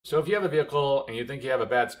So if you have a vehicle and you think you have a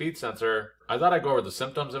bad speed sensor, I thought I'd go over the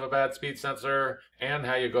symptoms of a bad speed sensor and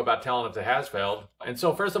how you go about telling if it has failed. And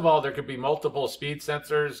so first of all, there could be multiple speed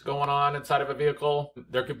sensors going on inside of a vehicle.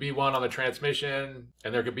 There could be one on the transmission,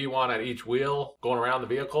 and there could be one at each wheel going around the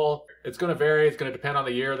vehicle. It's going to vary. It's going to depend on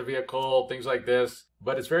the year of the vehicle, things like this.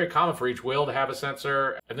 But it's very common for each wheel to have a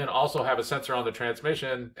sensor and then also have a sensor on the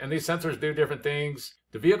transmission. And these sensors do different things.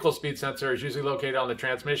 The vehicle speed sensor is usually located on the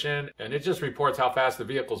transmission, and it just reports how fast the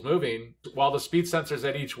vehicle's moving, while the speed sensors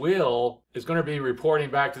at each wheel is going to be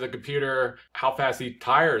reporting back to the computer how fast each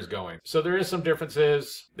tire is going. So there is some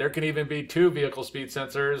differences. There can even be two vehicle speed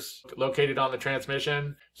sensors located on the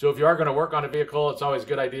transmission. So if you are going to work on a vehicle, it's always a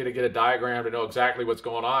good idea to get a diagram to know exactly what's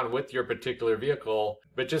going on with your particular vehicle.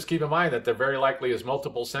 But just keep in mind that there very likely is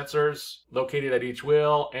multiple sensors located at each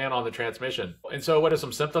wheel and on the transmission. And so what are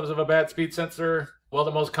some symptoms of a bad speed sensor? Well,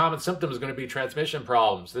 the most common symptom is going to be transmission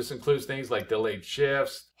problems. This includes things like delayed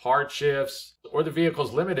shifts, hard shifts, or the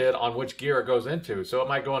vehicle's limited on which gear it goes into. So it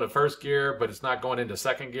might go into first gear, but it's not going into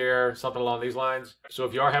second gear, something along these lines. So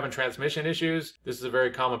if you are having transmission issues, this is a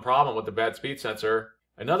very common problem with the bad speed sensor.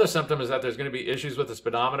 Another symptom is that there's going to be issues with the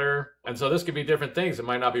speedometer. And so this could be different things. It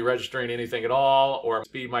might not be registering anything at all, or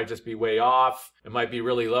speed might just be way off. It might be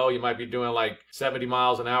really low. You might be doing like 70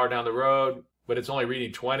 miles an hour down the road, but it's only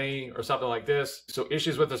reading 20 or something like this. So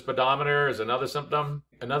issues with the speedometer is another symptom.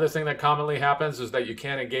 Another thing that commonly happens is that you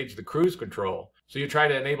can't engage the cruise control. So you try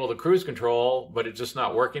to enable the cruise control, but it's just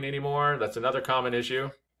not working anymore. That's another common issue.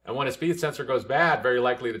 And when a speed sensor goes bad, very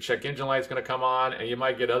likely the check engine light's going to come on, and you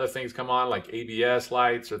might get other things come on like ABS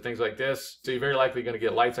lights or things like this. So you're very likely going to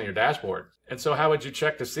get lights on your dashboard. And so how would you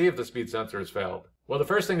check to see if the speed sensor has failed? Well, the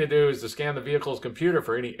first thing to do is to scan the vehicle's computer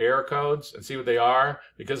for any error codes and see what they are,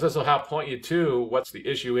 because this will help point you to what the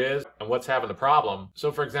issue is and what's having the problem. So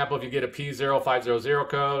for example, if you get a P0500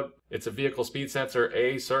 code, it's a vehicle speed sensor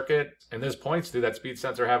A circuit, and this points to that speed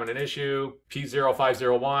sensor having an issue.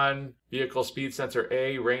 P0501, vehicle speed sensor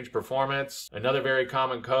A, range performance, another very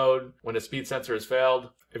common code when a speed sensor has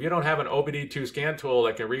failed. If you don't have an OBDII scan tool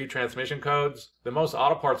that can read transmission codes, then most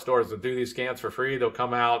auto parts stores will do these scans for free. They'll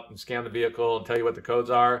come out and scan the vehicle and tell you what the codes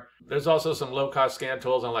are. There's also some low-cost scan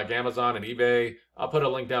tools on like Amazon and eBay. I'll put a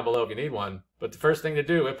link down below if you need one. But the first thing to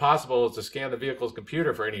do, if possible, is to scan the vehicle's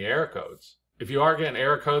computer for any error codes. If you are getting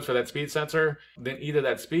error codes for that speed sensor, then either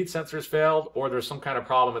that speed sensor's failed or there's some kind of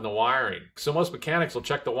problem in the wiring. So most mechanics will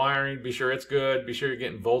check the wiring, be sure it's good, be sure you're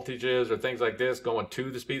getting voltages or things like this going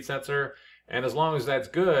to the speed sensor. And as long as that's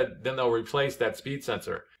good, then they'll replace that speed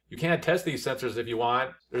sensor. You can test these sensors if you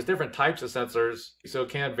want. There's different types of sensors, so it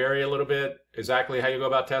can vary a little bit exactly how you go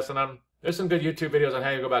about testing them. There's some good YouTube videos on how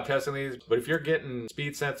you go about testing these, but if you're getting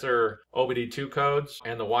speed sensor OBDII codes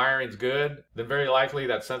and the wiring's good, then very likely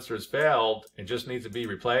that sensor has failed and just needs to be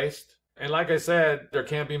replaced. And like I said, there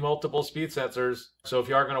can be multiple speed sensors, so if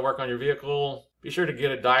you are going to work on your vehicle, be sure to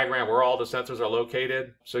get a diagram where all the sensors are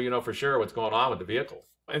located so you know for sure what's going on with the vehicle.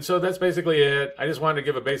 And so that's basically it. I just wanted to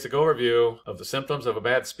give a basic overview of the symptoms of a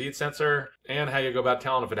bad speed sensor and how you go about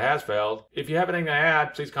telling if it has failed. If you have anything to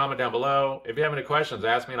add, please comment down below. If you have any questions,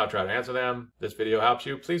 ask me and I'll try to answer them. If this video helps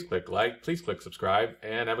you, please click like, please click subscribe,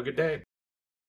 and have a good day.